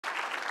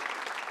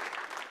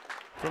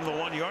from the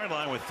 1-yard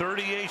line with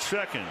 38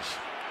 seconds.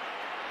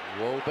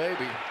 Whoa,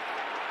 baby.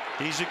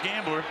 He's a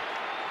gambler.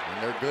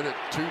 And they're good at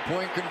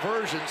two-point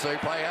conversions. They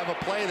probably have a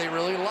play they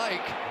really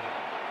like.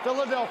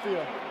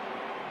 Philadelphia,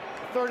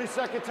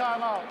 30-second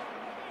timeout.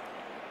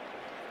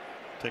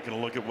 Taking a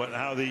look at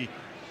how the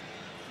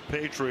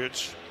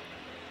Patriots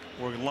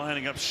were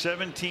lining up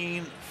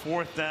 17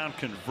 fourth-down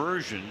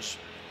conversions.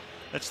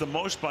 That's the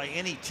most by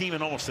any team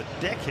in almost a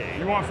decade.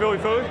 You want Philly?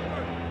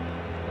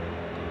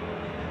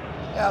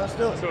 Yeah, let's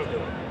do it.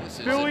 This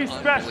is Philly an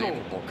special.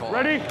 unbelievable call.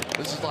 Ready?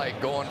 This is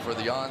like going for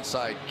the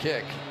onside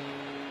kick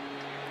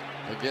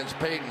against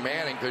Peyton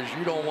Manning because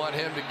you don't want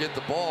him to get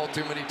the ball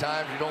too many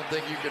times. You don't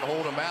think you can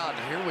hold him out.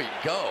 And here we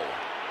go.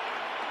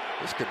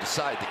 This could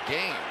decide the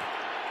game.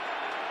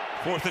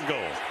 4th and goal.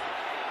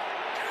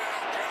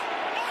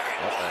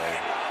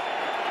 Uh-oh.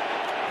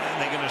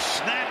 And they're going to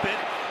snap it,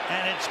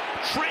 and it's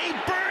Trey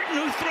Burton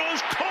who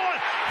throws, caught.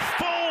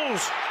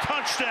 Foles,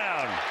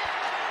 touchdown.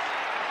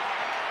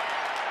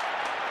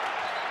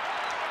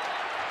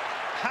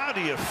 How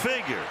do you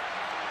figure?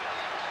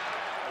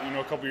 You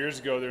know, a couple years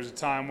ago, there's a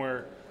time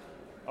where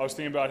I was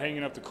thinking about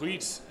hanging up the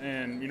cleats,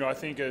 and, you know, I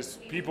think as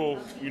people,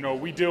 you know,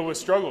 we deal with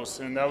struggles,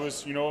 and that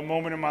was, you know, a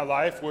moment in my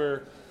life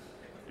where,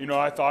 you know,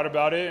 I thought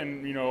about it,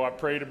 and, you know, I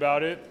prayed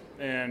about it,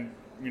 and,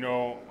 you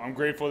know, I'm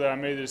grateful that I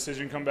made the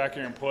decision to come back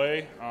here and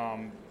play.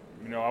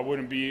 You know, I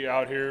wouldn't be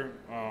out here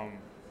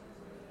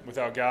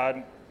without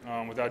God,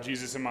 without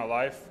Jesus in my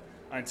life.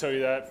 I can tell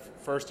you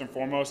that first and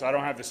foremost. I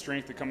don't have the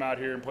strength to come out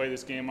here and play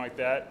this game like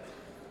that.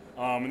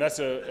 And that's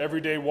a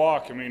everyday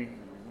walk. I mean,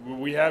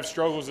 we have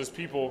struggles as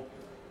people,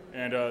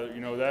 and,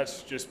 you know,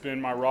 that's just been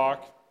my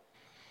rock.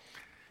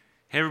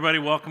 Hey everybody,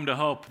 welcome to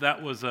Hope.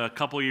 That was a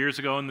couple years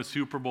ago in the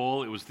Super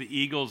Bowl. It was the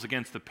Eagles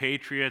against the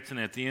Patriots, and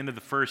at the end of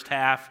the first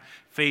half,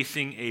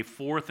 facing a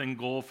 4th and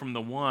goal from the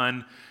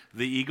 1,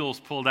 the Eagles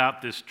pulled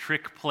out this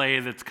trick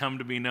play that's come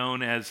to be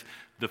known as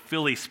the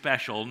Philly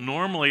special.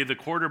 Normally, the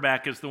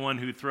quarterback is the one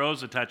who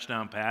throws a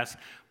touchdown pass,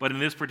 but in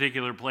this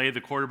particular play,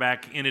 the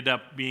quarterback ended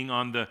up being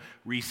on the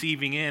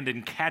receiving end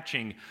and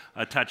catching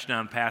a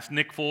touchdown pass.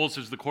 Nick Foles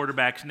is the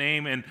quarterback's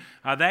name, and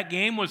that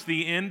game was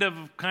the end of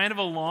kind of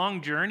a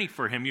long journey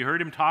for him. You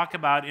heard him talk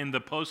about in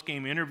the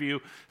post-game interview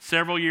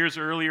several years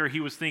earlier, he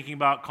was thinking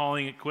about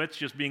calling it quits,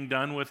 just being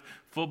done with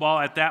football.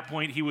 At that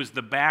point, he was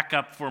the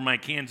backup for my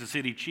Kansas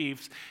City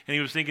Chiefs, and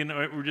he was thinking,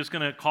 we're just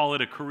going to call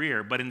it a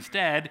career. But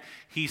instead,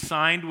 he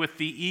signed with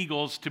the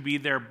Eagles to be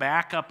their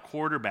backup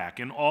quarterback.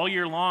 And all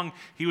year long,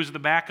 he was the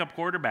backup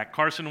quarterback.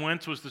 Carson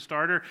Wentz was the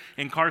starter,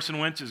 and Carson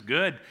Wentz is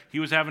good. He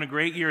was having a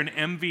great year, an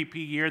MVP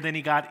year. Then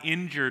he got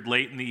injured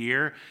late in the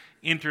year.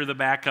 Enter the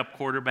backup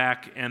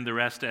quarterback, and the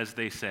rest, as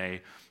they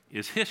say,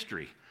 is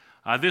history.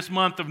 This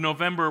month of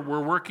November,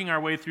 we're working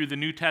our way through the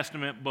New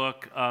Testament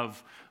book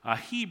of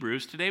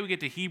Hebrews. Today we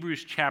get to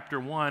Hebrews chapter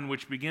 1,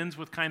 which begins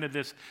with kind of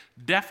this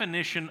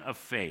definition of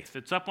faith.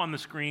 It's up on the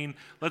screen.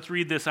 Let's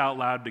read this out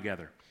loud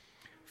together.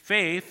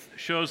 Faith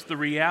shows the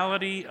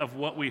reality of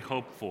what we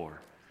hope for.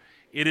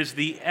 It is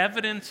the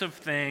evidence of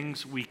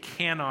things we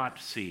cannot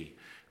see.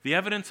 The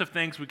evidence of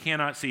things we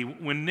cannot see.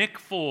 When Nick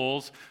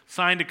Foles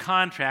signed a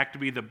contract to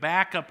be the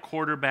backup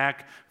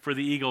quarterback for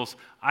the Eagles,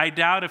 I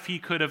doubt if he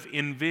could have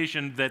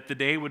envisioned that the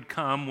day would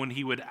come when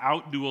he would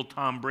outduel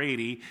Tom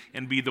Brady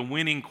and be the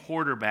winning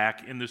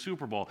quarterback in the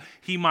Super Bowl.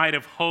 He might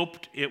have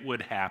hoped it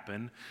would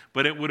happen,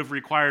 but it would have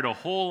required a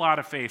whole lot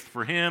of faith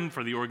for him,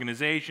 for the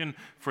organization,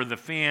 for the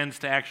fans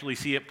to actually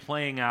see it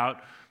playing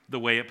out the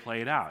way it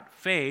played out.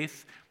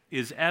 Faith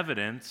is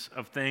evidence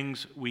of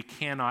things we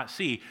cannot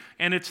see.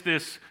 And it's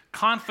this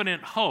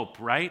confident hope,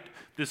 right?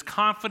 This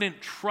confident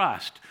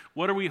trust.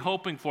 What are we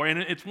hoping for? And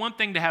it's one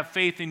thing to have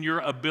faith in your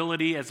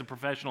ability as a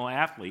professional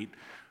athlete.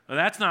 But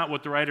that's not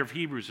what the writer of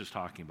Hebrews is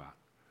talking about.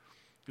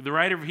 The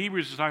writer of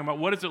Hebrews is talking about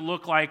what does it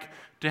look like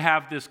to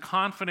have this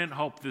confident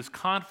hope, this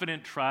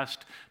confident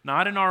trust,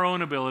 not in our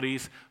own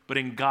abilities, but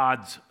in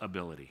God's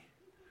ability.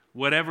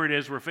 Whatever it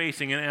is we're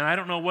facing. And I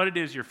don't know what it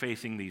is you're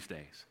facing these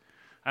days.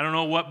 I don't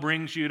know what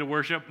brings you to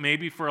worship.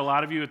 Maybe for a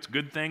lot of you, it's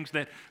good things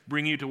that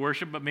bring you to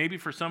worship, but maybe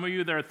for some of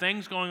you, there are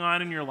things going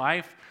on in your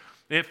life.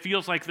 It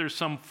feels like there's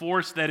some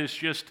force that is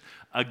just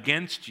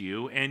against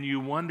you, and you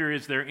wonder,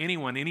 is there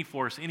anyone, any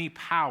force, any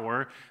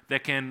power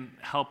that can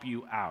help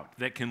you out,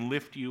 that can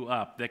lift you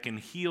up, that can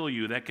heal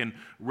you, that can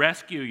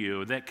rescue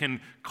you, that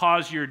can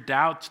cause your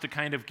doubts to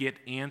kind of get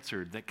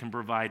answered, that can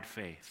provide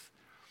faith.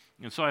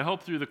 And so I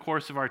hope through the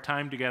course of our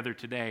time together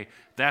today,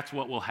 that's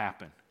what will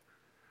happen.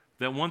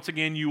 That once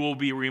again you will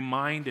be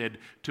reminded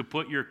to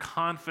put your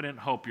confident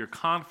hope, your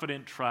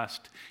confident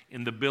trust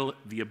in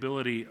the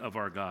ability of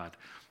our God.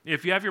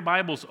 If you have your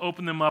Bibles,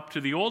 open them up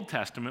to the Old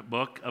Testament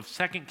book of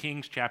 2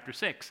 Kings chapter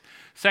 6.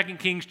 2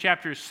 Kings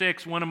chapter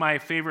 6, one of my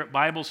favorite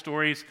Bible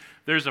stories.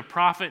 There's a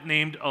prophet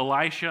named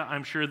Elisha.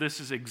 I'm sure this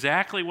is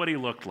exactly what he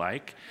looked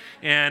like.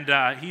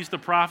 And he's the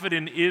prophet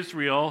in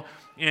Israel.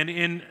 And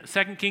in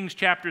 2 Kings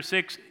chapter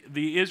 6,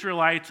 the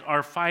Israelites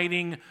are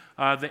fighting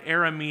the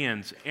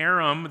Arameans.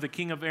 Aram, the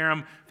king of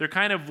Aram, they're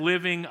kind of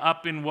living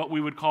up in what we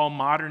would call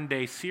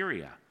modern-day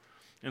Syria.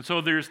 And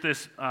so there's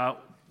this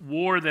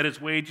war that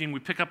is waging. We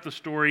pick up the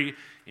story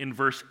in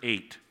verse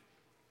 8.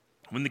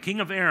 When the king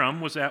of Aram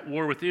was at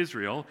war with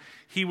Israel,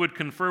 he would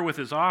confer with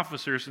his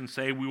officers and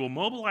say, "We will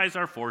mobilize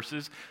our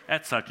forces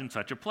at such and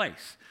such a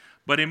place."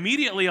 But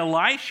immediately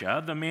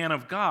Elisha, the man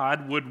of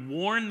God, would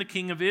warn the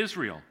king of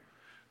Israel,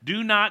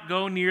 "Do not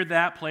go near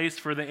that place,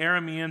 for the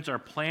Arameans are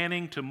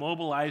planning to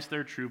mobilize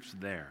their troops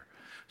there."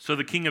 So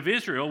the king of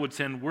Israel would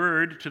send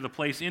word to the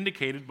place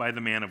indicated by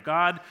the man of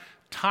God.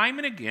 Time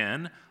and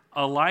again,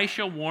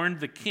 Elisha warned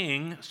the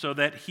king so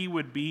that he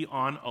would be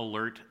on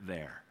alert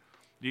there.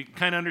 You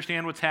kind of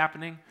understand what's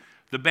happening?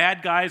 The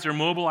bad guys are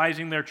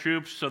mobilizing their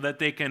troops so that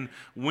they can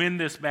win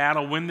this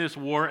battle, win this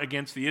war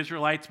against the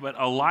Israelites. But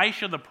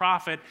Elisha the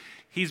prophet,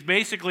 he's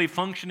basically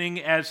functioning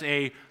as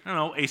a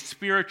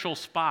spiritual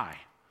spy.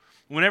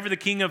 Whenever the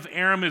king of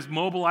Aram is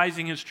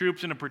mobilizing his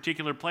troops in a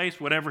particular place,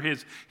 whatever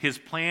his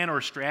plan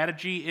or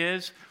strategy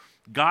is,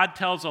 God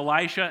tells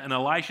Elisha, and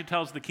Elisha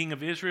tells the king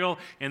of Israel,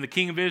 and the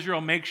king of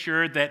Israel makes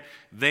sure that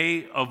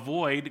they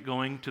avoid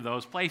going to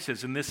those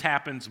places. And this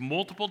happens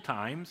multiple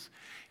times,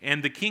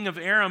 and the king of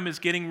Aram is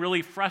getting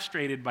really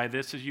frustrated by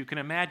this, as you can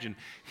imagine.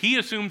 He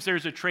assumes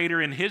there's a traitor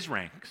in his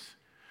ranks.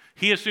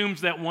 He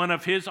assumes that one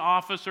of his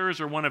officers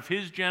or one of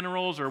his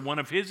generals or one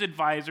of his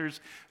advisors,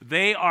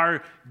 they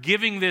are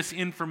giving this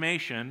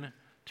information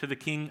to the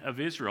king of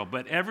Israel.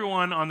 But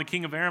everyone on the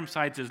king of Aram's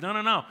side says,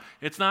 no,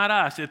 it's not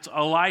us. It's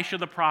Elisha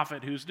the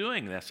prophet who's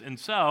doing this. And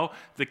so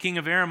the king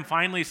of Aram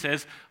finally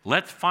says,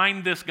 let's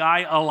find this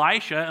guy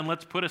Elisha and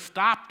let's put a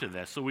stop to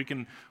this so we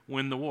can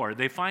win the war.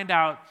 They find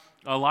out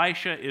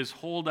Elisha is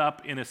holed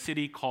up in a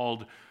city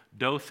called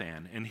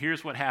Dothan. And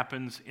here's what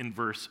happens in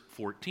verse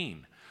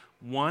 14.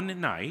 One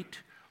night,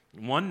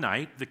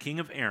 the king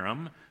of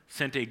Aram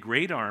sent a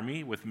great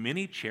army with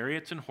many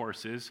chariots and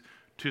horses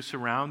to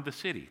surround the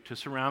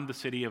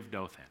city of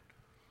Dothan.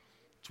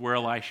 It's where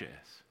Elisha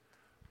is.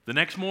 The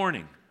next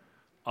morning,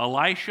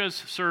 Elisha's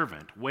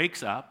servant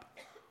wakes up,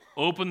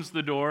 opens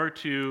the door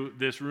to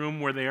this room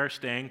where they are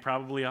staying,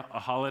 probably a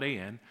Holiday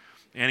Inn,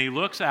 and he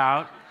looks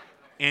out,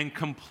 and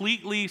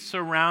completely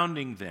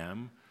surrounding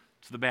them,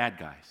 it's the bad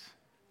guys.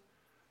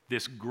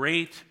 This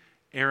great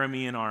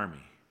Aramean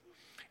army.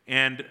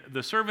 And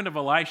the servant of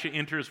Elisha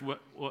enters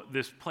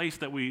this place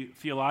that we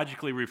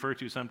theologically refer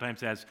to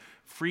sometimes as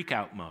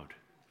freak-out mode.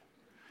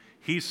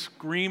 He's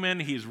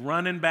screaming, he's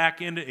running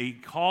back into, he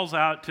calls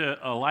out to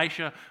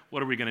Elisha,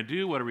 what are we going to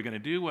do? What are we going to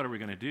do? What are we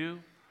going to do?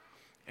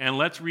 And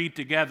let's read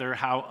together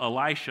how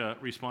Elisha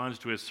responds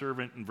to his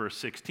servant in verse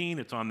 16.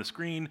 It's on the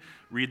screen.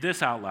 Read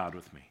this out loud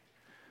with me.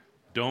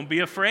 "Don't be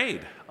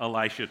afraid,"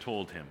 Elisha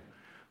told him,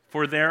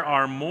 "for there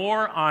are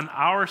more on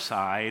our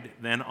side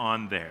than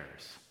on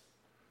theirs."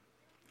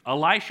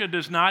 Elisha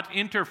does not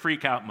enter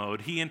freak-out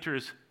mode. He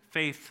enters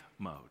faith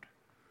mode.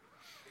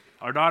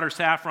 Our daughter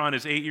Saffron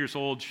is 8 years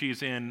old.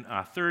 She's in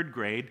third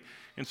grade.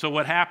 And so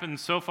what happens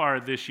so far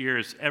this year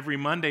is every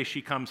Monday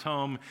she comes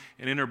home,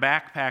 and in her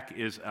backpack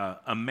is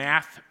a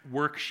math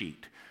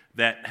worksheet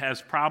that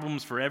has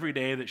problems for every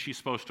day that she's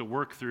supposed to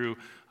work through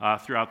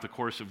throughout the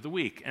course of the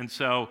week. And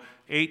so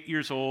 8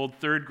 years old,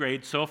 third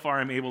grade, so far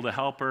I'm able to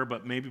help her,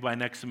 but maybe by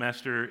next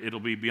semester it'll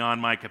be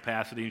beyond my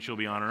capacity and she'll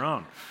be on her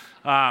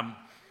own.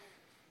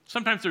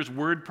 Sometimes there's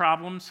word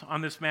problems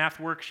on this math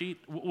worksheet.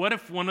 What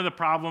if one of the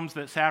problems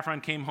that Saffron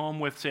came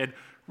home with said,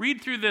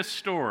 read through this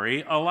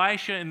story,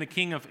 Elisha and the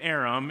king of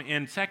Aram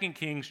in 2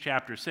 Kings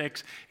chapter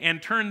 6,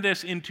 and turn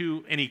this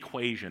into an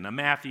equation, a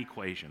math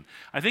equation.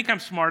 I think I'm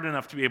smart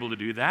enough to be able to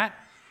do that.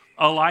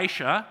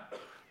 Elisha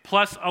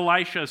plus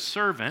Elisha's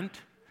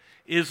servant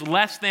is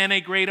less than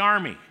a great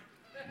army,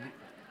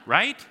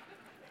 right?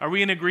 Are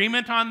we in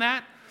agreement on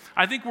that?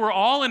 I think we're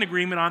all in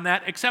agreement on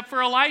that except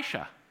for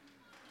Elisha.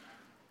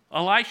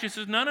 Elisha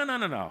says,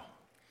 no.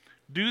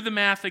 Do the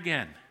math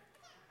again.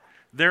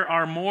 There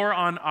are more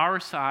on our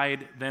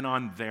side than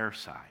on their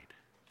side.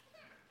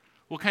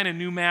 What kind of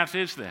new math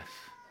is this?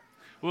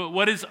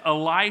 What is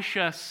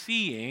Elisha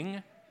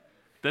seeing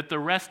that the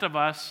rest of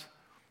us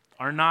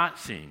are not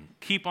seeing?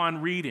 Keep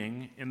on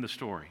reading in the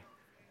story.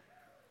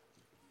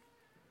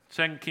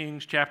 2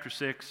 Kings chapter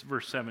 6,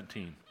 verse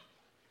 17.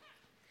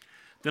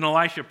 Then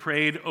Elisha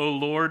prayed, "O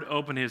Lord,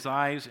 open his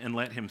eyes and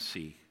let him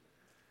see."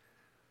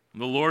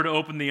 The Lord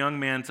opened the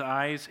young man's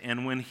eyes,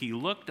 and when he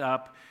looked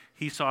up,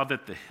 he saw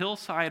that the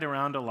hillside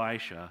around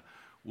Elisha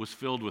was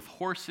filled with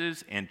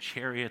horses and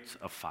chariots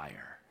of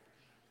fire.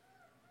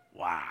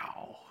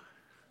 Wow.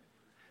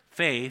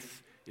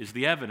 Faith is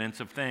the evidence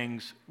of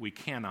things we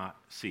cannot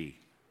see.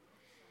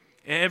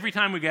 Every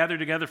time we gather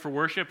together for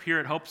worship here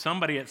at Hope,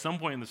 somebody at some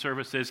point in the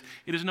service says,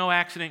 "It is no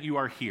accident you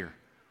are here.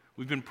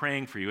 We've been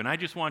praying for you." And I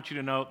just want you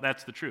to know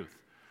that's the truth.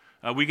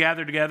 We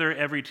gather together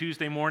every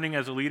Tuesday morning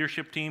as a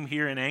leadership team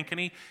here in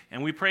Ankeny,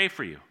 and we pray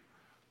for you.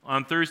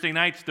 On Thursday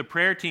nights, the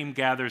prayer team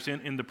gathers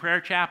in the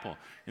prayer chapel,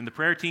 and the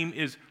prayer team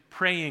is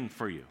praying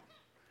for you.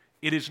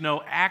 It is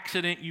no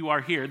accident you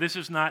are here. This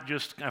is not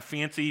just a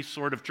fancy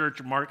sort of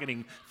church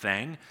marketing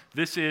thing.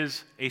 This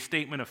is a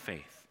statement of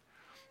faith.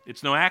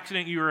 It's no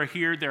accident you are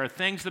here. There are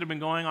things that have been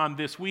going on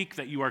this week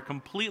that you are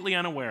completely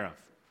unaware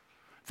of.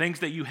 things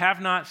that you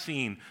have not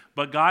seen,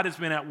 but God has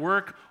been at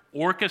work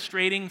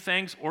orchestrating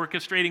things,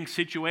 orchestrating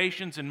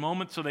situations and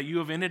moments so that you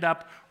have ended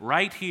up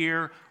right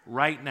here,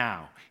 right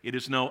now. It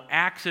is no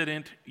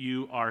accident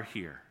you are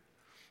here.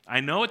 I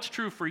know it's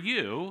true for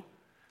you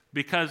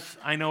because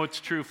I know it's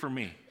true for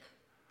me.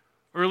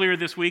 Earlier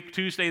this week,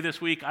 Tuesday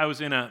this week, I was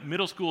in a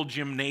middle school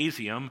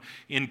gymnasium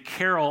in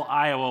Carroll,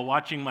 Iowa,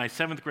 watching my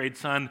 7th grade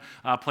son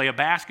play a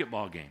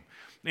basketball game.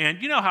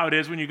 And you know how it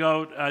is when you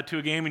go to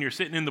a game and you're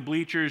sitting in the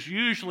bleachers.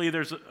 Usually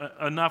there's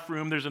enough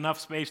room, there's enough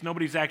space.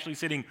 Nobody's actually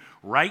sitting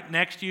right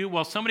next to you.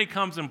 Well, somebody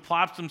comes and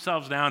plops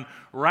themselves down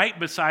right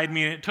beside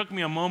me, and it took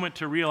me a moment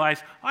to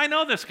realize, I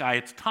know this guy.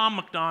 It's Tom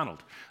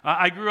McDonald.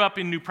 I grew up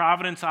in New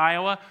Providence,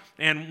 Iowa,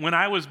 and when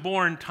I was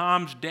born,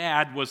 Tom's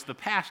dad was the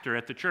pastor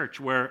at the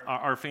church where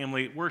our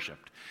family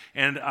worshiped.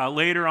 And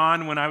later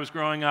on, when I was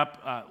growing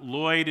up,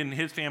 Lloyd and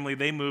his family,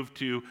 they moved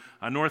to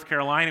North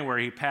Carolina where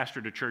he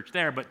pastored a church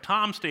there. But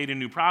Tom stayed in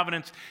New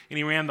Providence, and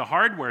he ran the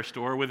hardware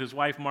store with his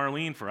wife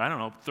Marlene for,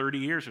 30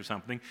 years or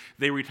something.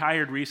 They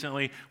retired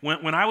recently.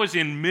 When I was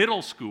in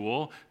middle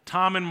school,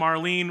 Tom and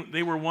Marlene,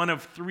 they were one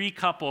of 3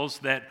 couples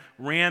that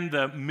ran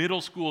the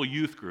middle school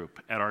youth group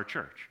at our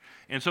church.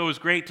 And so it was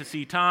great to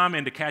see Tom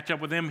and to catch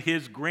up with him.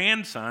 His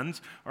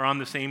grandsons are on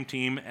the same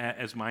team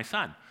as my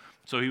son.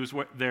 So he was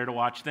there to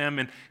watch them.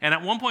 And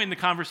at one point in the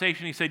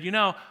conversation, he said,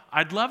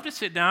 I'd love to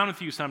sit down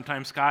with you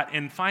sometime, Scott,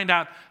 and find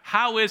out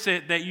how is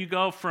it that you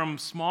go from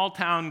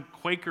small-town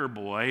Quaker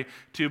boy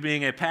to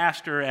being a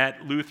pastor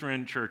at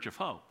Lutheran Church of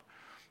Hope.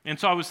 And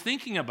so I was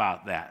thinking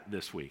about that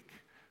this week,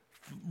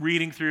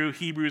 reading through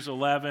Hebrews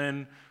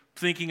 11,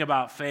 thinking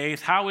about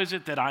faith. How is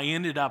it that I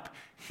ended up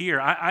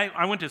here?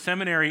 I went to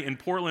seminary in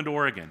Portland,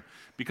 Oregon,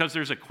 because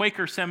there's a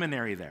Quaker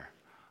seminary there.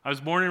 I was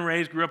born and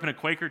raised, grew up in a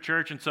Quaker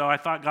church, and so I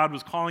thought God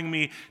was calling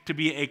me to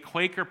be a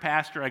Quaker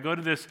pastor. I go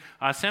to this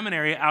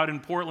seminary out in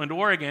Portland,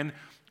 Oregon,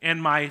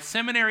 and my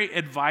seminary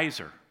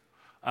advisor,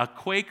 a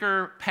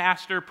Quaker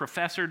pastor,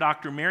 professor,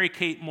 Dr. Mary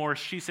Kate Morse,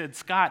 she said,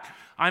 Scott,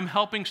 I'm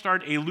helping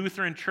start a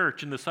Lutheran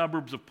church in the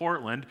suburbs of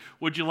Portland.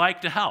 Would you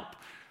like to help?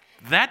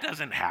 That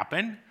doesn't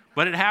happen.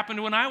 But it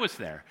happened when I was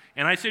there.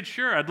 And I said,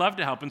 sure, I'd love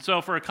to help. And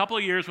so for a couple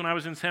of years when I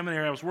was in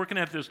seminary, I was working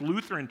at this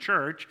Lutheran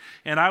church,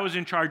 and I was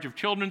in charge of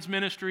children's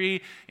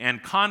ministry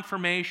and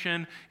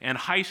confirmation and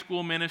high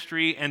school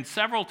ministry. And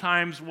several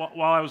times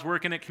while I was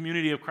working at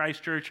Community of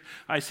Christ Church,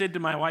 I said to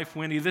my wife,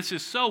 Wendy, this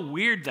is so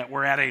weird that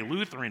we're at a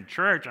Lutheran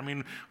church. I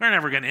mean, we're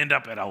never going to end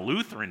up at a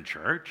Lutheran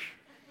church.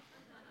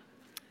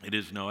 It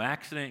is no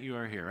accident you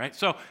are here, right?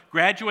 So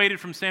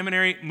graduated from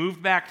seminary,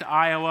 moved back to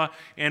Iowa,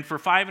 and for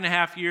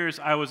 5.5 years,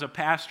 I was a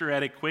pastor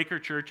at a Quaker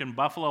church in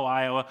Buffalo,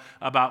 Iowa,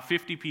 about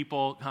 50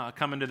 people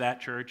coming to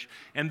that church.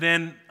 And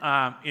then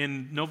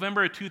in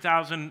November of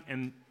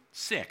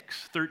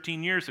 2006,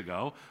 13 years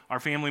ago, our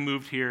family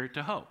moved here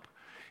to Hope.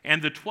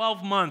 And the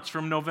 12 months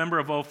from November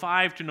of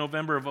 05 to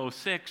November of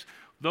 06,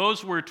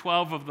 those were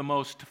 12 of the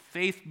most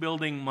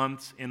faith-building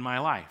months in my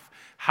life.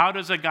 How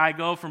does a guy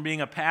go from being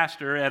a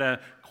pastor at a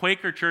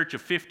Quaker church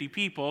of 50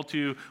 people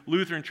to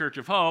Lutheran Church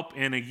of Hope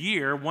in a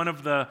year, one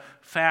of the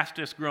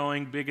fastest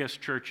growing,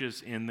 biggest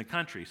churches in the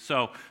country?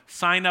 So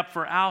sign up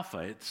for Alpha.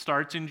 It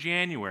starts in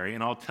January,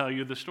 and I'll tell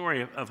you the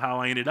story of how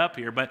I ended up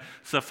here. But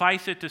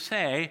suffice it to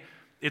say,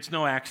 it's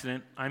no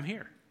accident I'm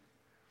here.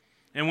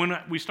 And when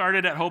we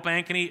started at Hope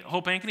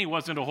Ankeny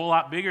wasn't a whole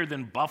lot bigger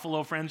than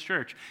Buffalo Friends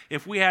Church.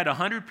 If we had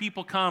 100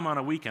 people come on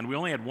a weekend, we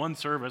only had one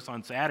service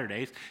on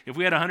Saturdays. If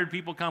we had 100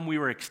 people come, we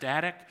were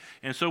ecstatic.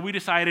 And so we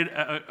decided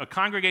a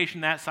congregation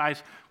that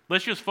size,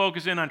 let's just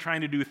focus in on trying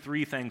to do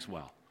 3 things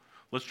well.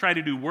 Let's try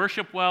to do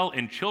worship well,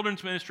 and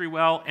children's ministry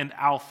well, and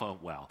Alpha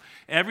well.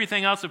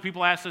 Everything else, if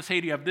people ask us,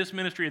 hey, do you have this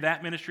ministry or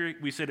that ministry?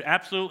 We said,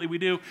 absolutely we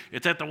do.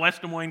 It's at the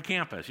West Des Moines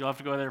campus. You'll have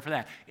to go there for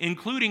that,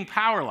 including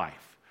Power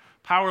Life.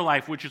 Power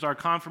Life, which is our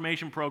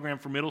confirmation program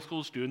for middle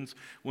school students.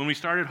 When we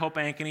started Hope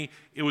Ankeny,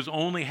 it was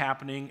only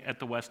happening at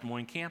the West Des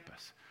Moines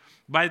campus.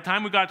 By the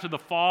time we got to the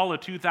fall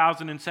of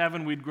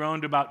 2007, we'd grown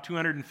to about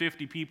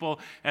 250 people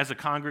as a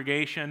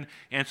congregation,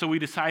 and so we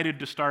decided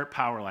to start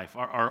Power Life,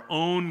 our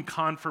own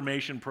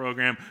confirmation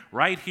program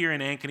right here in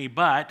Ankeny,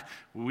 but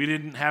we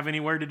didn't have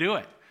anywhere to do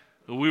it.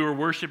 We were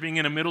worshiping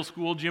in a middle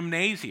school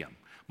gymnasium.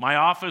 My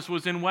office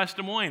was in West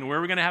Des Moines. Where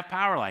were we going to have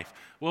Power Life?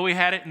 Well, we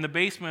had it in the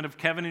basement of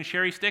Kevin and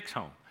Sherry Stick's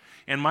home.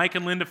 And Mike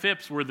and Linda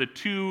Phipps were the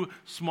 2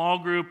 small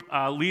group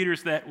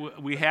leaders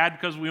that we had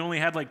because we only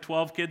had like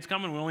 12 kids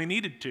coming. We only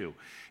needed 2.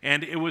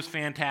 And it was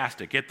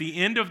fantastic. At the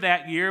end of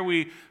that year,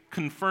 we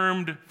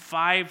confirmed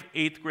 5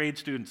 8th grade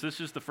students. This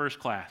is the first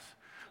class.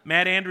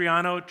 Matt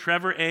Andriano,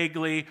 Trevor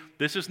Egley,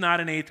 this is not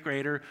an 8th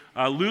grader,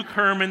 Luke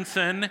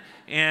Hermanson,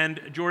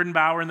 and Jordan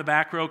Bauer in the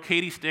back row,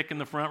 Katie Stick in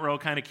the front row,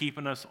 kind of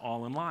keeping us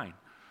all in line.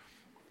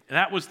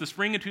 That was the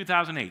spring of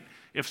 2008.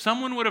 If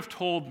someone would have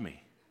told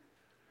me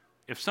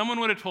the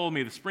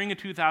spring of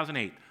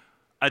 2008,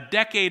 a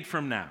decade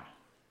from now,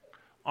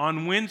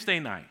 on Wednesday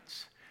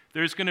nights,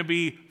 there's going to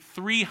be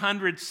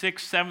 300 6th,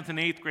 7th, and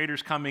 8th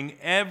graders coming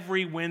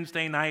every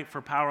Wednesday night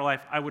for Power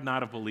Life, I would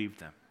not have believed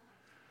them.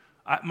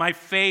 My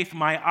faith,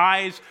 my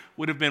eyes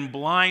would have been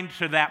blind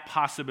to that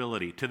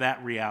possibility, to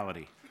that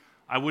reality.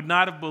 I would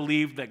not have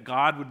believed that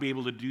God would be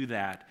able to do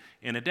that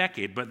in a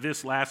decade. But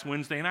this last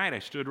Wednesday night, I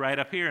stood right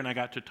up here and I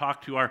got to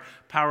talk to our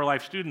Power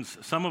Life students,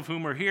 some of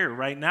whom are here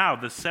right now.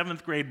 The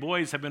 7th grade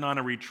boys have been on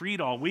a retreat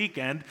all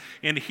weekend,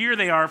 and here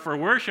they are for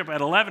worship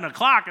at 11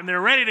 o'clock, and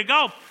they're ready to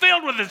go,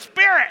 filled with the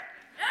Spirit.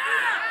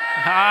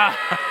 How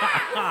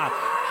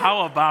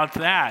about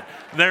that?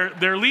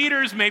 Their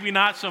leaders, maybe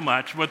not so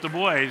much, but the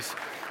boys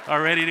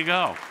are ready to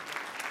go.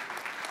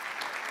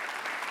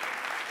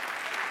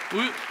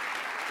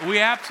 We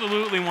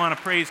absolutely want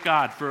to praise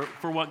God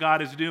for what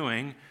God is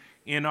doing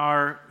in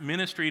our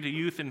ministry to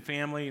youth and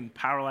family and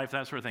Power Life,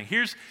 that sort of thing.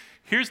 Here's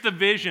the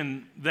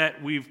vision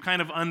that we've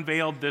kind of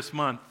unveiled this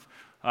month,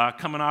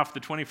 coming off the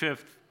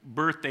 25th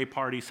birthday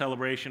party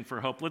celebration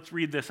for Hope. Let's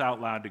read this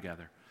out loud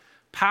together.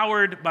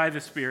 Powered by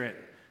the Spirit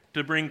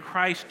to bring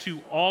Christ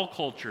to all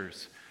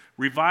cultures,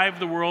 revive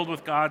the world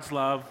with God's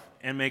love,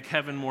 and make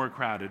heaven more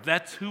crowded.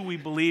 That's who we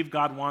believe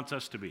God wants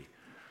us to be.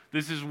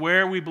 This is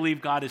where we believe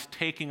God is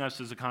taking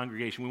us as a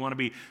congregation. We want to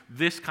be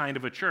this kind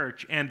of a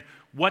church. And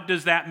what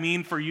does that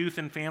mean for youth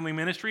and family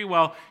ministry?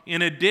 Well,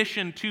 in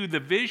addition to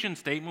the vision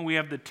statement, we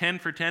have the 10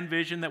 for 10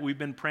 vision that we've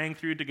been praying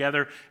through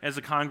together as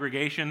a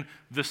congregation.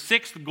 The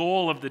 6th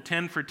goal of the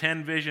 10 for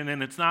 10 vision,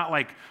 and it's not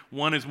like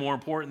one is more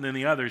important than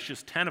the other, it's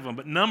just 10 of them.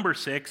 But number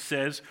 6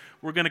 says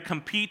we're going to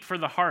compete for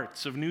the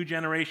hearts of new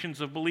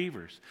generations of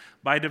believers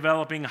by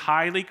developing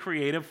highly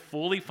creative,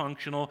 fully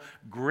functional,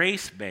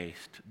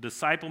 grace-based,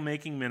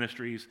 disciple-making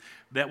ministries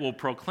that will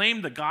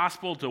proclaim the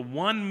gospel to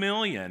 1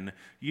 million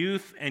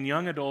youth and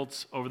young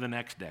adults over the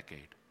next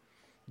decade.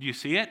 Do you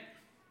see it?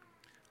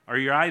 Are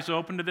your eyes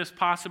open to this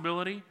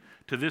possibility,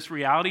 to this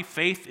reality?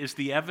 Faith is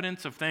the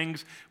evidence of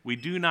things we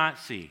do not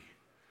see.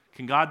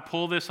 Can God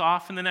pull this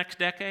off in the next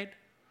decade?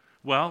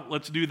 Well,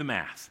 let's do the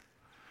math.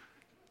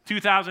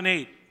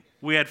 2008,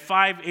 we had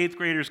 5 8th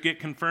graders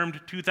get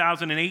confirmed.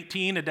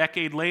 2018, a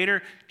decade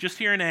later, just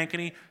here in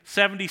Ankeny,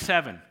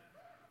 77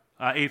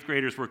 8th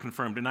graders were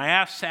confirmed. And I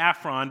asked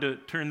Saffron to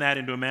turn that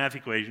into a math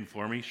equation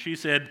for me. She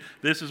said,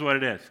 this is what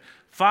it is.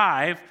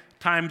 5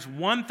 times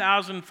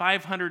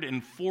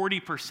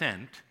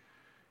 1,540%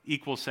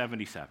 equals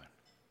 77.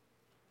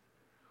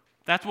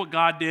 That's what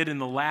God did in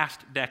the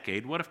last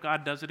decade. What if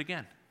God does it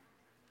again?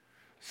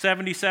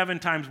 77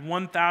 times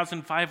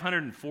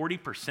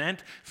 1,540%.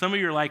 Some of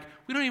you are like,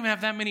 we don't even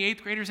have that many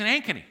 8th graders in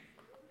Ankeny.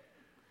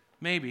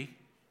 Maybe.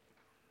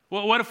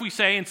 Well, what if we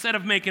say, instead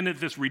of making it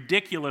this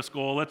ridiculous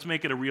goal, let's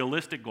make it a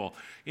realistic goal?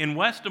 In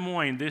West Des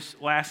Moines this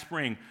last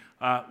spring,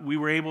 we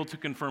were able to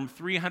confirm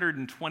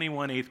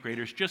 321 8th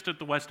graders just at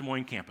the West Des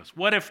Moines campus.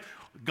 What if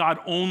God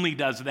only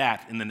does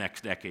that in the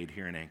next decade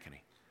here in Ankeny?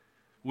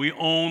 We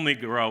only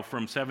grow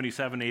from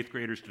 77 8th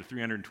graders to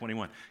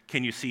 321.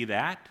 Can you see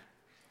that?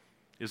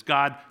 Does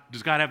God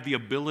have the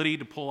ability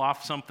to pull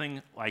off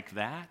something like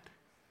that?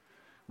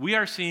 We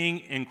are seeing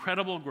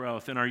incredible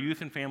growth in our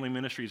youth and family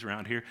ministries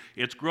around here.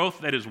 It's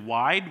growth that is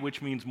wide,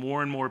 which means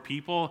more and more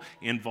people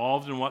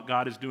involved in what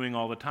God is doing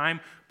all the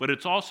time, but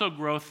it's also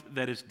growth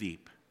that is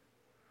deep.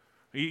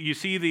 You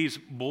see these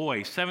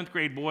boys, 7th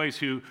grade boys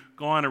who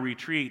go on a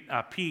retreat.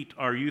 Pete,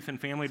 our youth and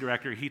family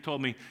director, he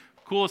told me,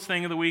 coolest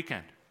thing of the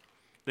weekend.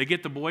 They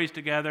get the boys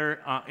together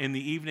in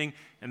the evening,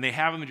 and they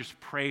have them just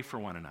pray for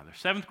one another.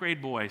 7th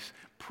grade boys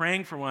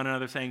praying for one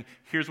another, saying,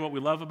 here's what we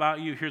love about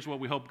you, here's what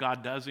we hope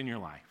God does in your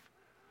life.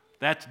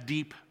 That's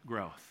deep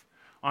growth.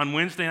 On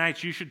Wednesday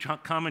nights, you should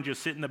come and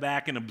just sit in the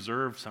back and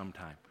observe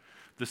sometime.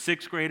 The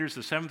 6th graders,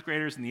 the 7th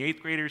graders, and the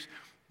 8th graders,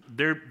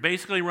 they're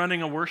basically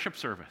running a worship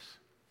service.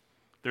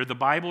 They're the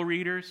Bible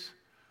readers.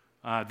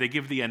 They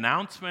give the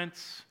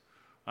announcements.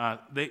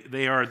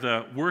 They are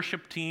the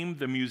worship team,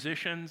 the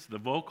musicians, the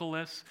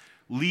vocalists,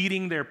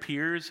 leading their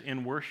peers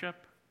in worship.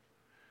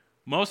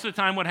 Most of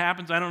the time what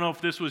happens, I don't know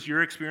if this was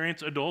your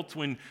experience, adults,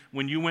 when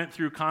you went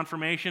through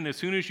confirmation, as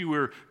soon as you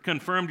were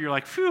confirmed, you're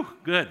like, phew,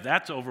 good,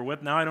 that's over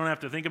with. Now I don't have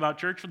to think about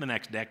church for the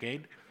next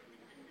decade.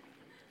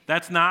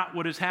 That's not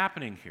what is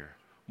happening here.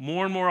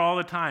 More and more all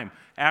the time.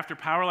 After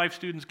Power Life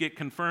students get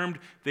confirmed,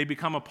 they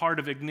become a part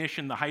of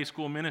Ignition, the high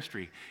school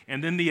ministry.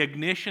 And then the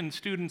Ignition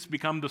students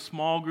become the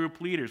small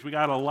group leaders. We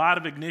got a lot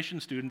of Ignition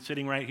students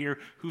sitting right here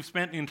who've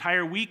spent the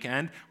entire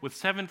weekend with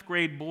 7th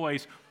grade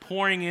boys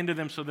pouring into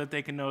them so that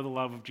they can know the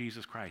love of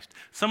Jesus Christ.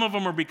 Some of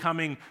them are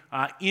becoming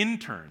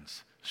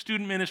interns,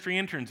 student ministry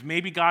interns.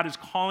 Maybe God is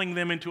calling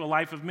them into a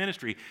life of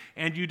ministry.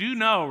 And you do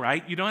know,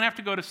 right? You don't have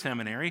to go to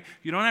seminary.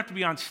 You don't have to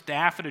be on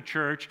staff at a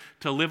church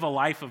to live a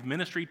life of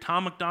ministry.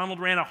 Tom McDonald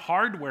ran a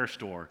hardware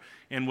store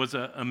and was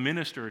a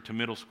minister to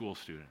middle school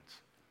students.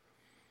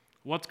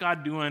 What's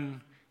God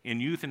doing in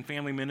youth and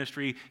family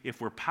ministry?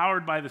 If we're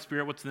powered by the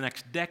Spirit, what's the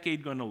next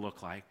decade going to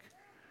look like?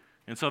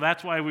 And so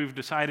that's why we've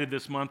decided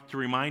this month to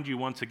remind you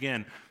once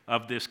again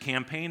of this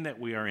campaign that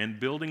we are in,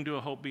 Building to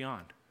a Hope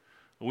Beyond.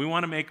 We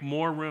want to make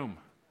more room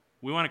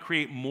We want to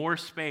create more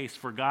space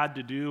for God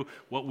to do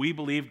what we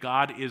believe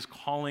God is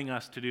calling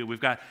us to do. We've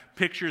got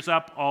pictures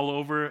up all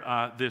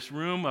over this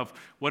room of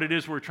what it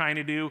is we're trying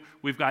to do.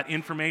 We've got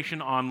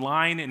information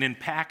online and in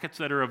packets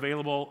that are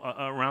available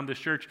around this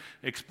church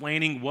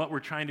explaining what we're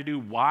trying to do,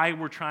 why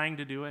we're trying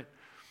to do it.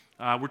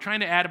 We're trying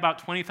to add about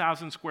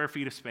 20,000 square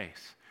feet of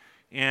space.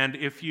 And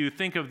if you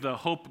think of the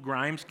Hope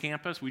Grimes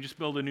campus, we just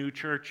built a new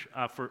church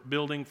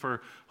building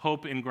for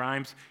Hope in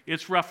Grimes.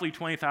 It's roughly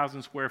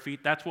 20,000 square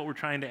feet. That's what we're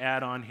trying to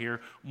add on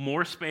here.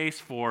 More space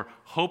for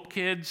Hope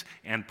Kids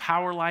and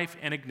Power Life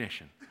and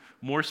Ignition.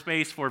 More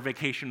space for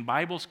Vacation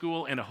Bible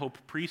School and a Hope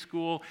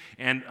Preschool,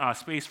 and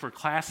space for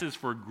classes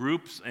for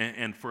groups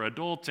and for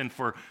adults and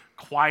for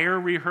choir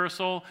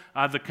rehearsal.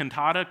 The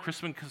cantata,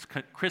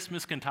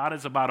 Christmas cantata,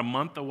 is about a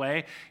month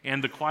away,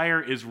 and the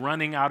choir is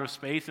running out of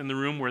space in the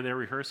room where they're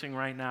rehearsing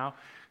right now.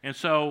 And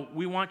so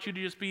we want you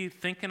to just be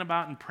thinking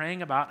about and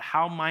praying about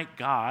how might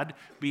God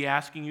be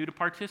asking you to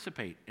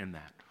participate in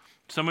that.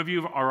 Some of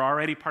you are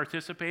already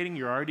participating.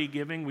 You're already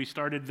giving. We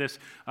started this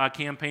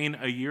campaign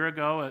a year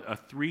ago, a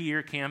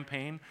 3-year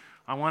campaign.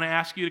 I want to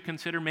ask you to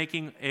consider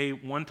making a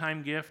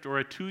one-time gift or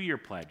a 2-year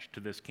pledge to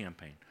this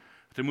campaign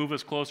to move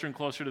us closer and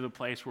closer to the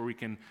place where we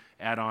can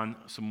add on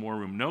some more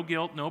room. No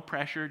guilt, no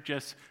pressure.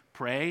 Just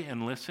pray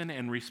and listen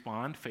and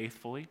respond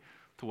faithfully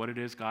to what it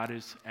is God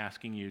is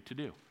asking you to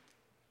do.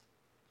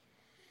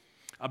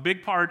 A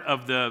big part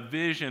of the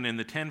vision and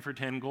the 10 for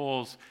 10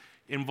 goals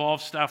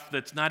involves stuff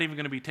that's not even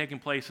going to be taking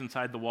place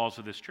inside the walls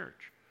of this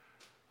church.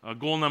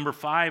 Goal number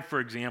 5, for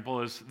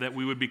example, is that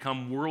we would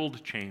become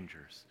world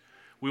changers.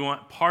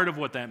 Part of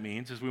what that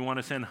means is we want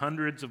to send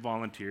hundreds of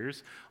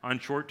volunteers on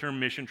short-term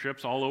mission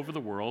trips all over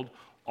the world,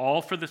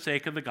 all for the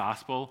sake of the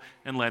gospel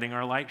and letting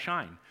our light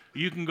shine.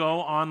 You can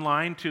go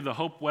online to the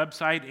Hope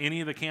website, any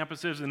of the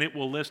campuses, and it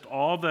will list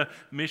all the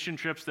mission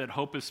trips that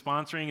Hope is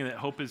sponsoring and that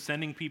Hope is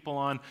sending people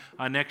on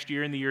next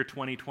year in the year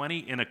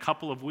 2020. In a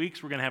couple of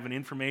weeks, we're going to have an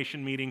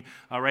information meeting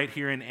right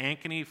here in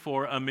Ankeny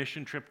for a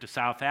mission trip to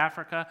South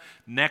Africa.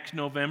 Next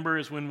November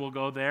is when we'll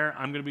go there.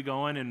 I'm going to be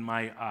going, and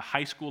my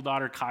high school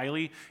daughter,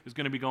 Kylie, is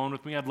going to be going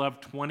with me. I'd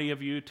love 20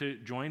 of you to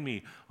join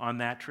me on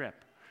that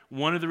trip.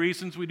 One of the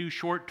reasons we do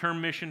short-term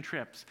mission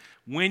trips,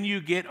 when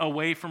you get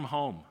away from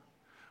home,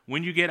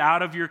 when you get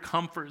out of your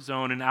comfort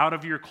zone and out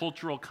of your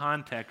cultural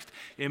context,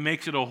 it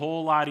makes it a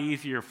whole lot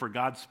easier for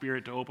God's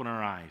Spirit to open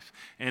our eyes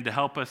and to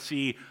help us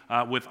see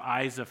with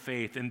eyes of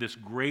faith in this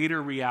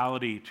greater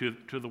reality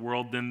to the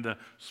world than the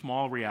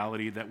small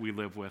reality that we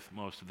live with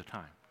most of the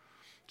time.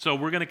 So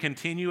we're going to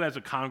continue as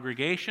a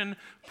congregation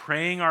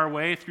praying our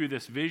way through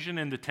this vision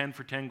and the 10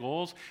 for 10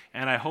 goals,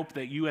 and I hope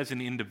that you as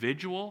an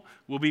individual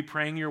will be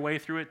praying your way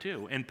through it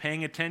too and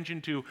paying attention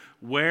to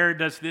where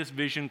does this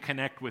vision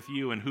connect with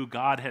you and who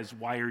God has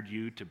wired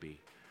you to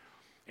be.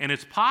 And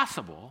it's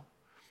possible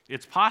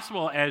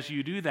as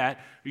you do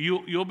that,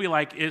 you'll be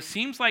like, it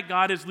seems like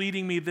God is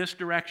leading me this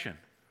direction.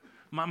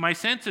 My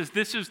sense is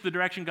this is the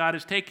direction God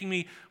is taking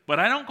me, but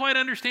I don't quite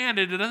understand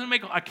it.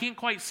 I can't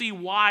quite see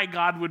why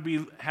God would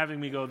be having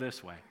me go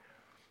this way.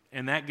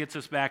 And that gets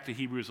us back to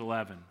Hebrews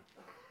 11.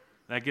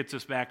 That gets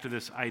us back to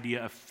this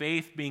idea of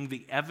faith being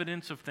the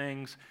evidence of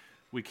things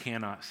we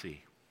cannot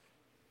see.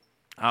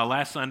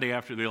 Last Sunday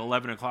after the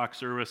 11 o'clock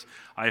service,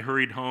 I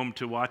hurried home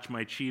to watch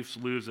my Chiefs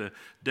lose a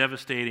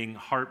devastating,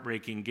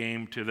 heartbreaking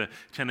game to the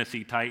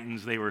Tennessee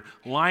Titans. They were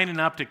lining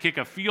up to kick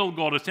a field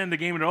goal to send the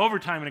game into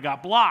overtime, and it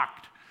got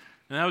blocked.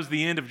 And that was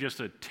the end of just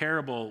a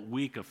terrible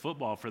week of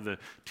football for the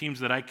teams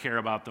that I care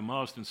about the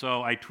most. And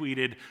so I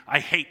tweeted, I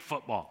hate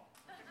football.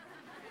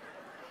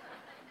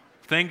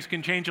 Things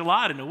can change a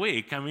lot in a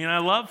week. I mean, I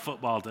love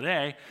football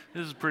today.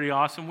 This is a pretty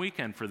awesome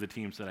weekend for the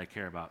teams that I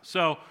care about.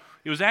 So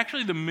it was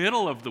actually the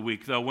middle of the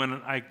week, though, when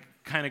I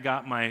kind of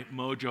got my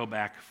mojo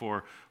back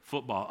for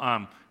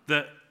football.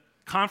 The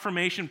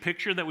confirmation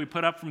picture that we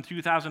put up from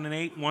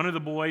 2008, one of the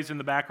boys in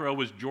the back row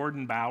was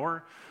Jordan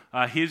Bauer.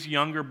 His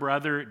younger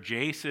brother,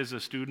 Jace, is a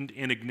student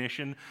in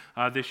Ignition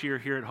this year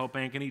here at Hope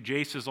Ankeny.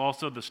 Jace is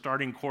also the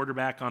starting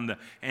quarterback on the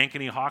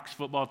Ankeny Hawks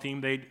football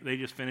team. They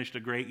just finished a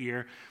great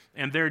year.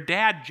 And their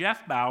dad,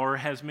 Jeff Bauer,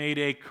 has made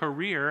a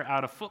career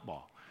out of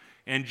football.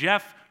 And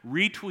Jeff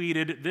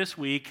retweeted this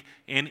week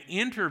an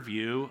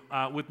interview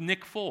with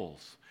Nick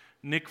Foles.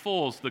 Nick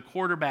Foles, the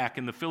quarterback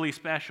in the Philly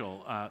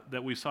special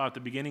that we saw at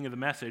the beginning of the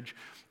message,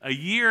 a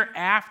year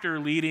after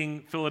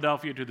leading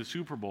Philadelphia to the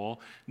Super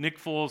Bowl, Nick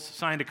Foles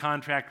signed a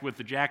contract with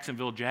the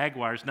Jacksonville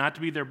Jaguars, not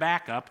to be their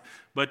backup,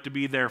 but to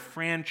be their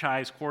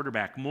franchise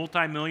quarterback.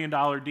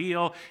 Multi-million-dollar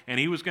deal, and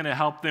he was going to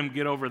help them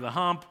get over the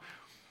hump.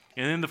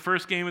 And in the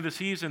first game of the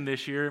season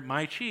this year,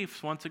 my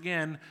Chiefs, once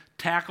again,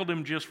 tackled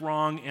him just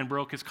wrong and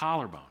broke his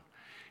collarbone.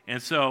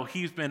 And so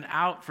he's been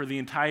out for the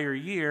entire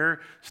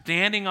year,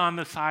 standing on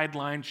the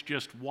sidelines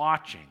just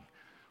watching.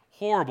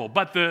 Horrible.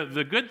 But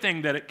the good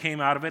thing that it came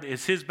out of it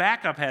is his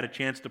backup had a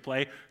chance to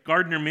play.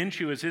 Gardner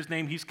Minshew is his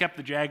name. He's kept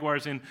the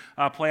Jaguars in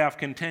playoff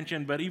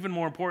contention. But even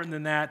more important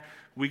than that,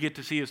 we get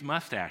to see his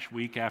mustache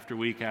week after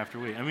week after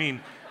week. I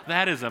mean,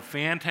 that is a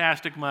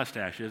fantastic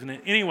mustache, isn't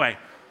it? Anyway,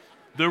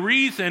 The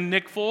reason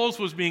Nick Foles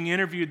was being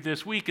interviewed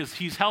this week is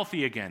he's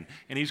healthy again,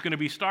 and he's going to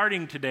be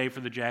starting today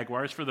for the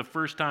Jaguars for the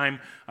first time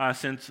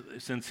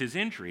since his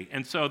injury.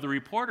 And so the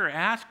reporter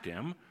asked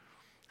him,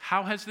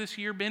 how has this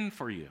year been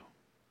for you?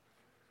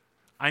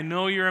 I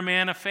know you're a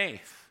man of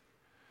faith.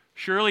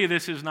 Surely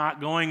this is not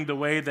going the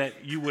way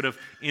that you would have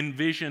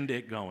envisioned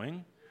it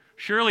going.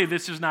 Surely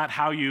this is not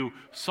how you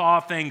saw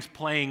things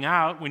playing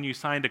out when you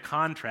signed a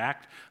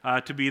contract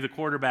to be the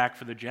quarterback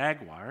for the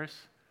Jaguars.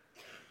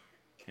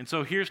 And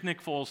so here's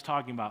Nick Foles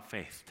talking about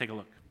faith. Take a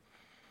look.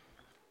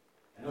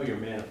 I know you're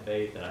a man of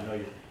faith, and I know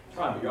you're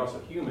trying, but you're also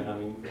human. I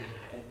mean,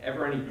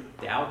 ever any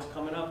doubts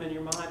coming up in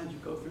your mind? Did you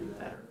go through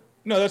that? Or?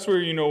 No, that's where,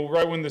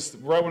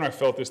 right when I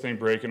felt this thing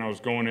break and I was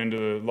going into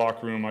the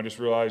locker room, I just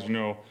realized,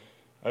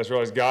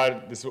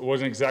 God, this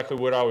wasn't exactly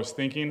what I was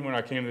thinking when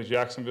I came to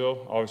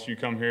Jacksonville. Obviously, you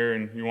come here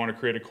and you want to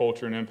create a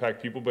culture and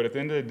impact people, but at the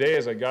end of the day, I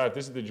was like, God, if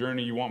this is the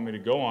journey you want me to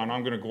go on,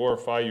 I'm going to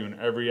glorify you in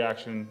every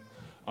action,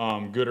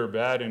 good or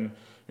bad, and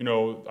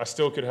I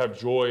still could have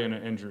joy in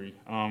an injury.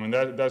 And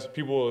that's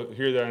people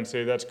hear that and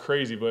say, that's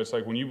crazy, but it's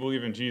like when you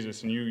believe in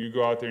Jesus and you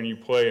go out there and you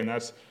play, and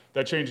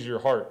that changes your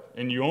heart.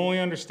 And you only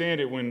understand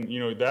it when,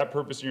 that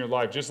purpose in your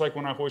life, just like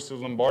when I hoisted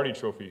the Lombardi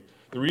trophy.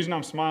 The reason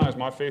I'm smiling is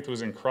my faith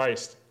was in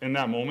Christ in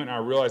that moment, and I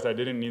realized I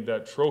didn't need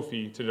that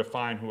trophy to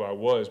define who I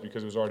was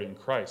because it was already in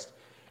Christ.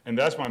 And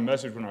that's my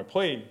message when I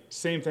played.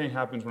 Same thing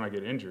happens when I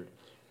get injured.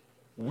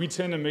 We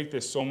tend to make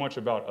this so much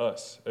about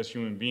us as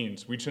human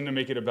beings. We tend to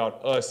make it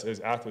about us as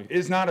athletes.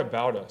 It's not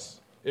about us.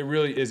 It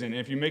really isn't. And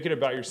if you make it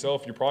about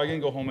yourself, you're probably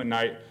going to go home at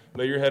night,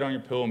 lay your head on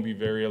your pillow, and be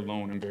very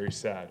alone and very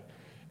sad.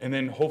 And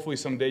then hopefully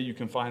someday you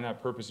can find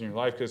that purpose in your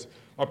life, because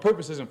my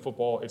purpose isn't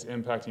football, it's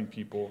impacting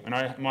people.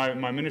 And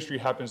my ministry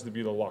happens to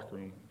be the locker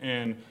room.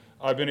 And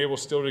I've been able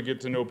still to get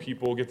to know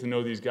people, get to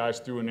know these guys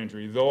through an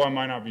injury. Though I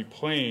might not be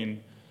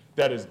playing,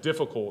 that is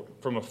difficult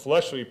from a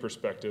fleshly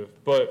perspective,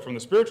 but from the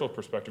spiritual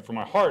perspective, from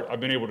my heart, I've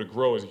been able to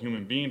grow as a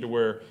human being to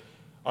where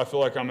I feel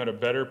like I'm at a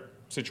better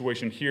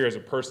situation here as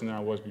a person than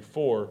I was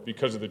before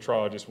because of the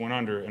trial I just went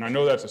under. And I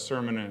know that's a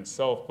sermon in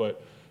itself,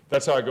 but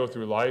that's how I go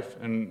through life,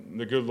 and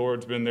the good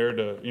Lord's been there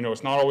to,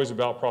 it's not always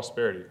about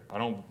prosperity. I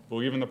don't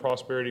believe in the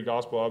prosperity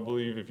gospel. I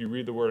believe if you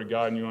read the Word of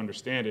God and you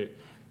understand it,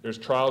 there's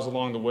trials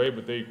along the way,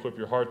 but they equip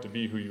your heart to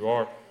be who you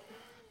are.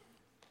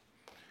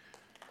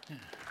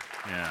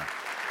 Yeah.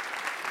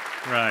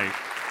 Right.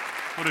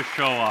 What a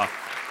show off.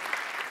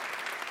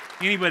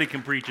 Anybody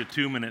can preach a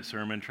 2-minute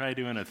sermon. Try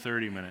doing a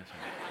 30-minute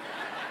sermon.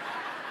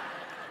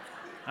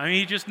 I mean,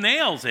 he just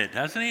nails it,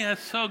 doesn't he?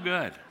 That's so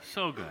good.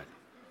 So good.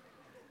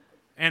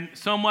 And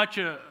so much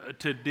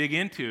to dig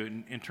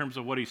into in terms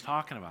of what he's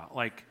talking about.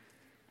 Like,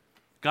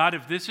 God,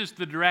 if this is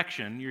the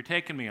direction you're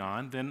taking me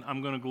on, then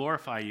I'm going to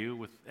glorify you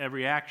with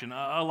every action.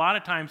 A lot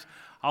of times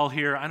I'll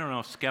hear,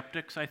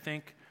 skeptics, I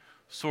think,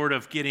 sort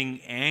of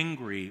getting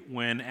angry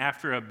when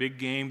after a big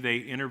game they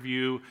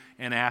interview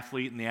an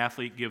athlete and the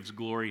athlete gives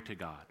glory to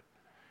God.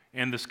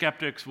 And the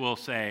skeptics will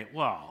say,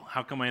 well,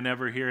 how come I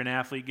never hear an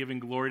athlete giving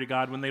glory to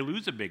God when they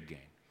lose a big game?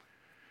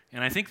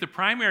 And I think the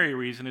primary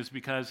reason is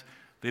because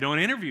they don't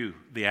interview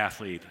the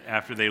athlete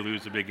after they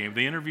lose a big game.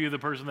 They interview the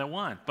person that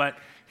won. But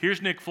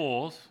here's Nick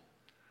Foles.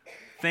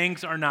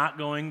 Things are not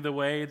going the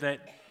way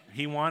that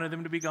he wanted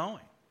them to be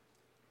going.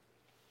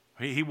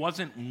 He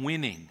wasn't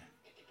winning.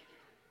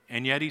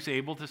 And yet he's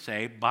able to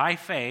say, by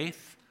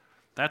faith,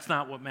 that's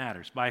not what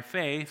matters. By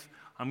faith,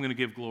 I'm going to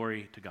give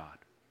glory to God.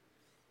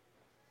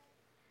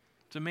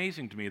 It's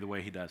amazing to me the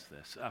way he does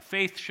this.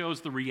 Faith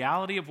shows the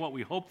reality of what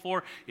we hope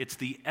for. It's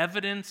the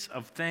evidence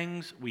of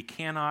things we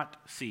cannot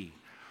see.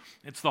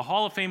 It's the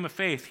Hall of Fame of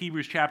Faith,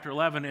 Hebrews chapter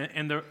 11,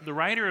 and the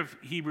writer of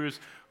Hebrews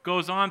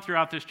goes on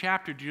throughout this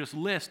chapter to just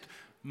list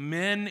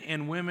men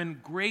and women,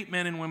 great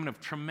men and women of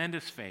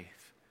tremendous faith.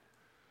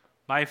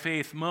 By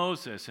faith,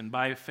 Moses, and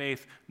by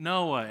faith,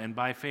 Noah, and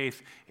by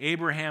faith,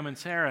 Abraham and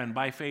Sarah, and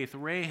by faith,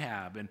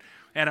 Rahab. And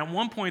at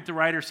one point, the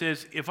writer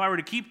says, if I were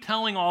to keep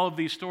telling all of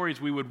these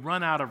stories, we would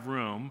run out of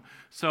room.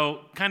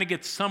 So kind of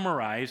gets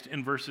summarized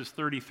in verses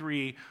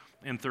 33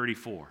 and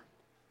 34.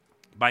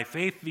 By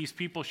faith, these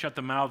people shut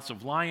the mouths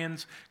of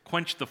lions,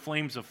 quenched the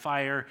flames of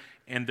fire,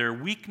 and their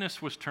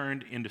weakness was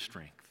turned into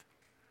strength.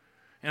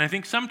 And I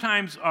think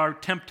sometimes our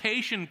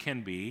temptation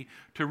can be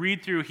to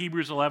read through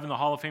Hebrews 11, the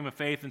Hall of Fame of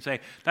Faith, and say,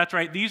 that's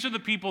right, these are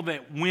the people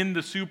that win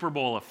the Super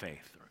Bowl of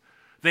faith.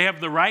 They have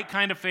the right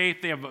kind of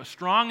faith. They have a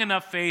strong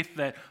enough faith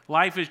that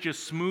life is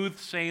just smooth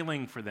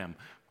sailing for them.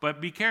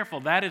 But be careful,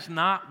 that is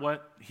not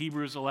what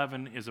Hebrews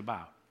 11 is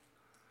about.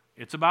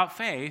 It's about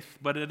faith,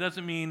 but it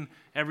doesn't mean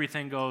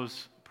everything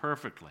goes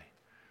perfectly.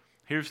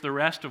 Here's the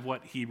rest of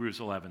what Hebrews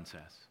 11 says.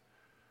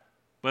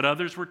 But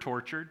others were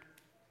tortured.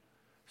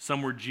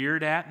 Some were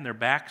jeered at, and their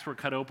backs were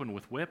cut open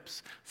with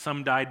whips.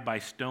 Some died by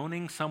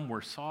stoning. Some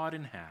were sawed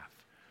in half.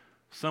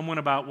 Some went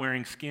about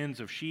wearing skins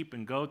of sheep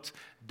and goats,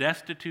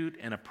 destitute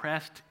and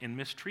oppressed and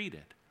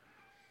mistreated.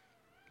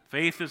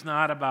 Faith is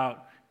not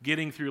about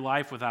getting through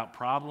life without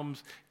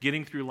problems,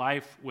 getting through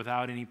life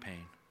without any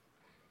pain.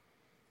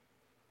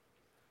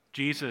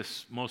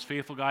 Jesus, most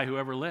faithful guy who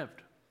ever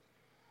lived,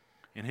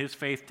 And his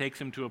faith takes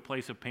him to a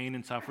place of pain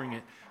and suffering.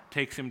 It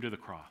takes him to the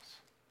cross.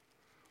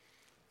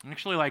 I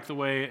actually like the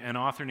way an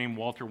author named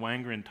Walter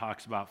Wangerin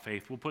talks about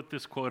faith. We'll put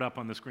this quote up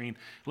on the screen.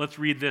 Let's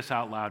read this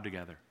out loud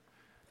together.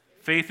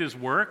 Faith is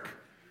work.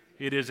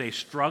 It is a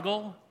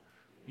struggle.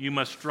 You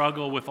must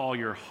struggle with all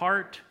your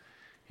heart.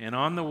 And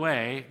on the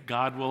way,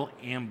 God will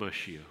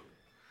ambush you.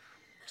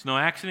 It's no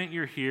accident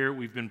you're here.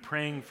 We've been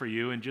praying for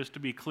you. And just to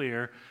be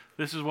clear,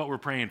 this is what we're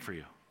praying for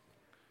you.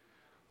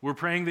 We're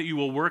praying that you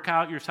will work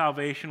out your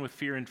salvation with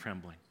fear and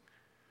trembling.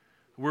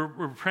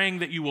 We're praying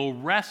that you will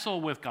wrestle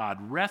with God,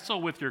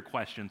 wrestle with your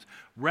questions,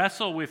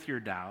 wrestle with your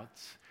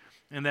doubts,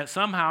 and that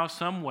somehow,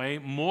 some way,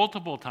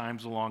 multiple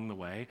times along the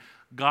way,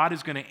 God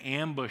is going to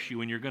ambush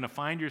you, and you're going to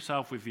find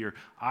yourself with your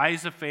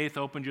eyes of faith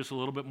open just a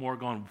little bit more,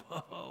 going,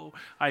 whoa,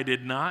 I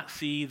did not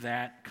see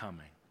that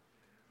coming.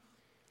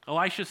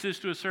 Elisha says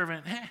to his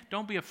servant,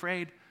 don't be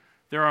afraid.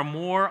 There are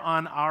more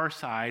on our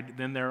side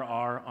than there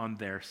are on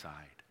their side.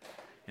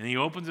 And he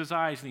opens his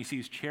eyes and he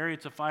sees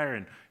chariots of fire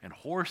and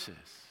horses.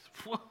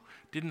 Whoa,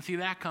 didn't see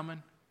that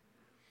coming.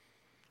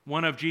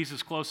 One of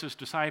Jesus' closest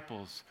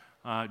disciples,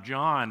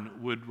 John,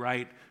 would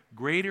write,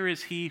 greater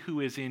is he who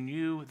is in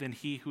you than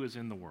he who is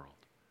in the world.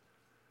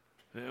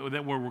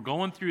 That we're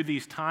going through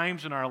these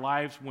times in our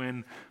lives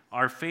when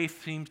our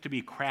faith seems to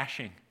be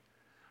crashing,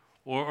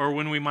 or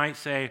when we might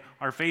say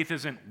our faith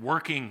isn't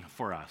working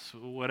for us,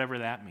 whatever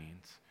that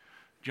means.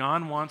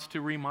 John wants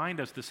to remind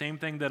us the same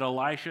thing that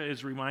Elisha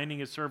is reminding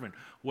his servant.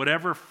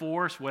 Whatever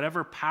force,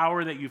 whatever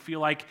power that you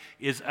feel like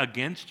is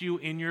against you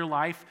in your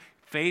life,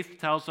 faith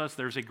tells us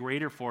there's a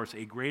greater force,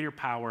 a greater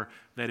power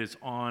that is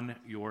on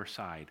your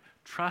side.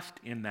 Trust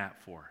in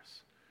that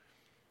force.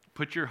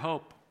 Put your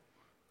hope,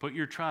 put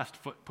your trust,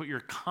 put your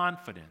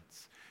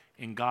confidence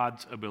in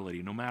God's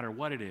ability, no matter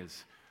what it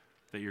is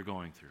that you're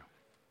going through.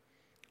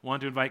 I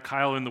want to invite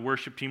Kyle and the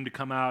worship team to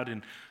come out,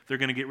 and they're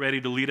going to get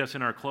ready to lead us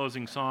in our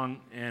closing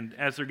song. And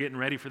as they're getting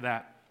ready for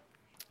that,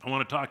 I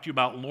want to talk to you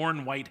about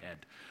Lorne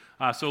Whitehead.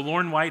 So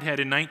Lorne Whitehead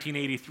in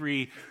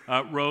 1983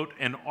 wrote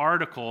an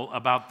article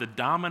about the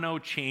domino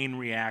chain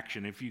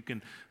reaction. If you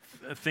can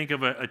think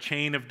of a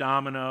chain of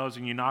dominoes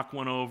and you knock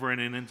one over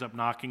and it ends up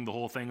knocking the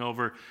whole thing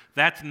over,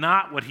 that's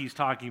not what he's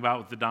talking about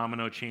with the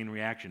domino chain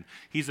reaction.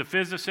 He's a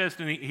physicist,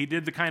 and he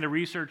did the kind of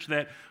research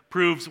that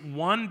proves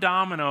one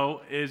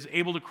domino is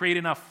able to create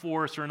enough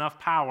force or enough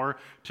power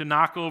to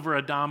knock over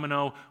a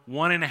domino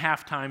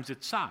 1.5 times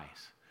its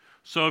size.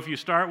 So if you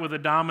start with a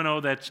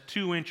domino that's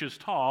 2 inches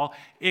tall,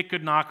 it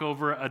could knock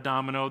over a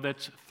domino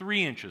that's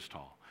 3 inches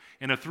tall.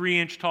 And a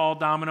 3-inch tall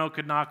domino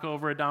could knock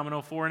over a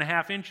domino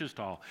 4.5 inches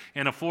tall.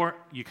 And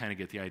you kind of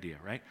get the idea,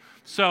 right?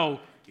 So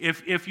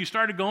if you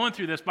started going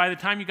through this, by the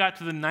time you got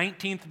to the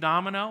 19th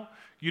domino,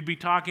 you'd be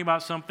talking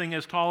about something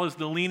as tall as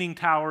the Leaning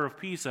Tower of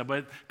Pisa,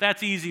 but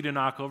that's easy to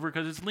knock over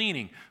because it's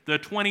leaning. The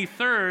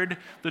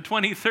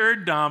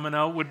 23rd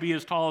domino would be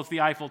as tall as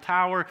the Eiffel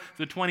Tower.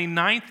 The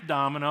 29th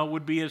domino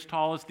would be as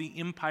tall as the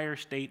Empire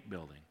State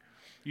Building.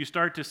 You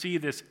start to see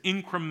this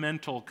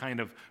incremental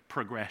kind of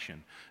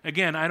progression.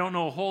 Again, I don't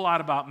know a whole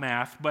lot about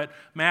math, but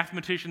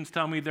mathematicians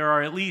tell me there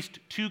are at least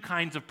 2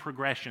 kinds of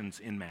progressions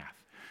in math.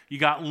 You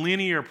got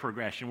linear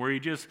progression, where you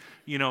just,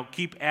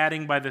 keep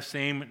adding by the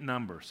same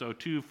number. So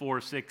 2, 4,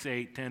 6,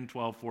 8, 10,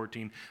 12,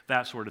 14,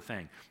 that sort of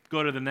thing.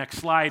 Go to the next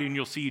slide and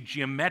you'll see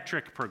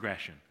geometric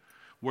progression,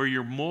 where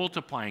you're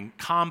multiplying,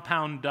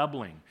 compound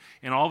doubling,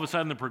 and all of a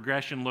sudden the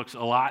progression looks a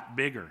lot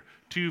bigger.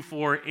 2,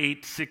 4,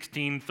 8,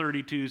 16,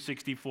 32,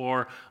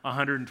 64,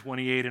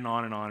 128, and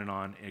on and on and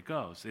on it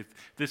goes.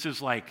 This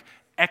is like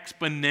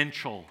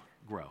exponential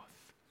growth.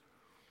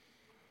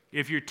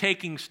 If you're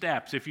taking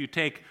steps, if you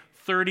take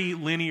 30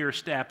 linear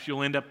steps,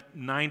 you'll end up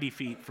 90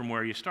 feet from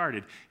where you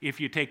started. If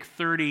you take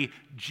 30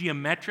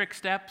 geometric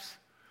steps,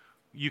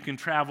 you can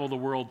travel the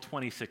world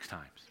 26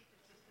 times.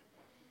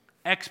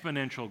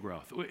 Exponential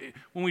growth.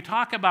 When we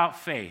talk about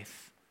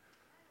faith,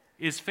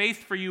 is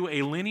faith for you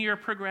a linear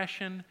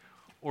progression,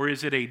 or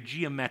is it a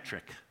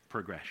geometric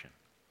progression?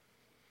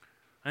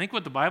 I think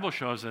what the Bible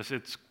shows us,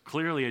 it's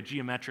clearly a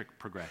geometric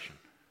progression.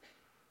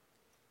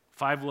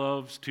 5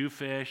 loaves, 2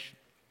 fish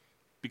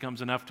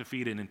becomes enough to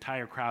feed an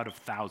entire crowd of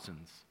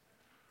thousands.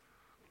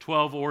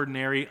 12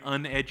 ordinary,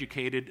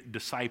 uneducated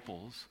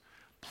disciples,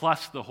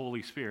 plus the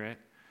Holy Spirit,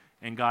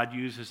 and God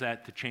uses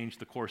that to change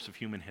the course of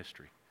human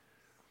history.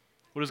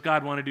 What does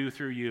God want to do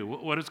through you?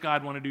 What does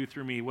God want to do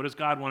through me? What does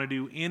God want to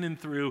do in and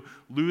through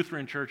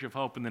Lutheran Church of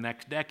Hope in the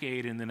next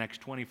decade, in the next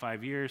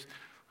 25 years?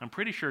 I'm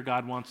pretty sure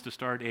God wants to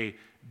start a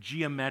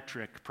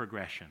geometric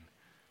progression,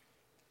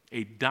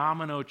 a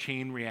domino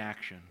chain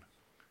reaction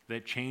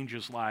that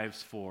changes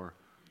lives for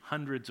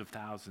hundreds of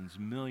thousands,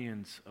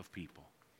 millions of people.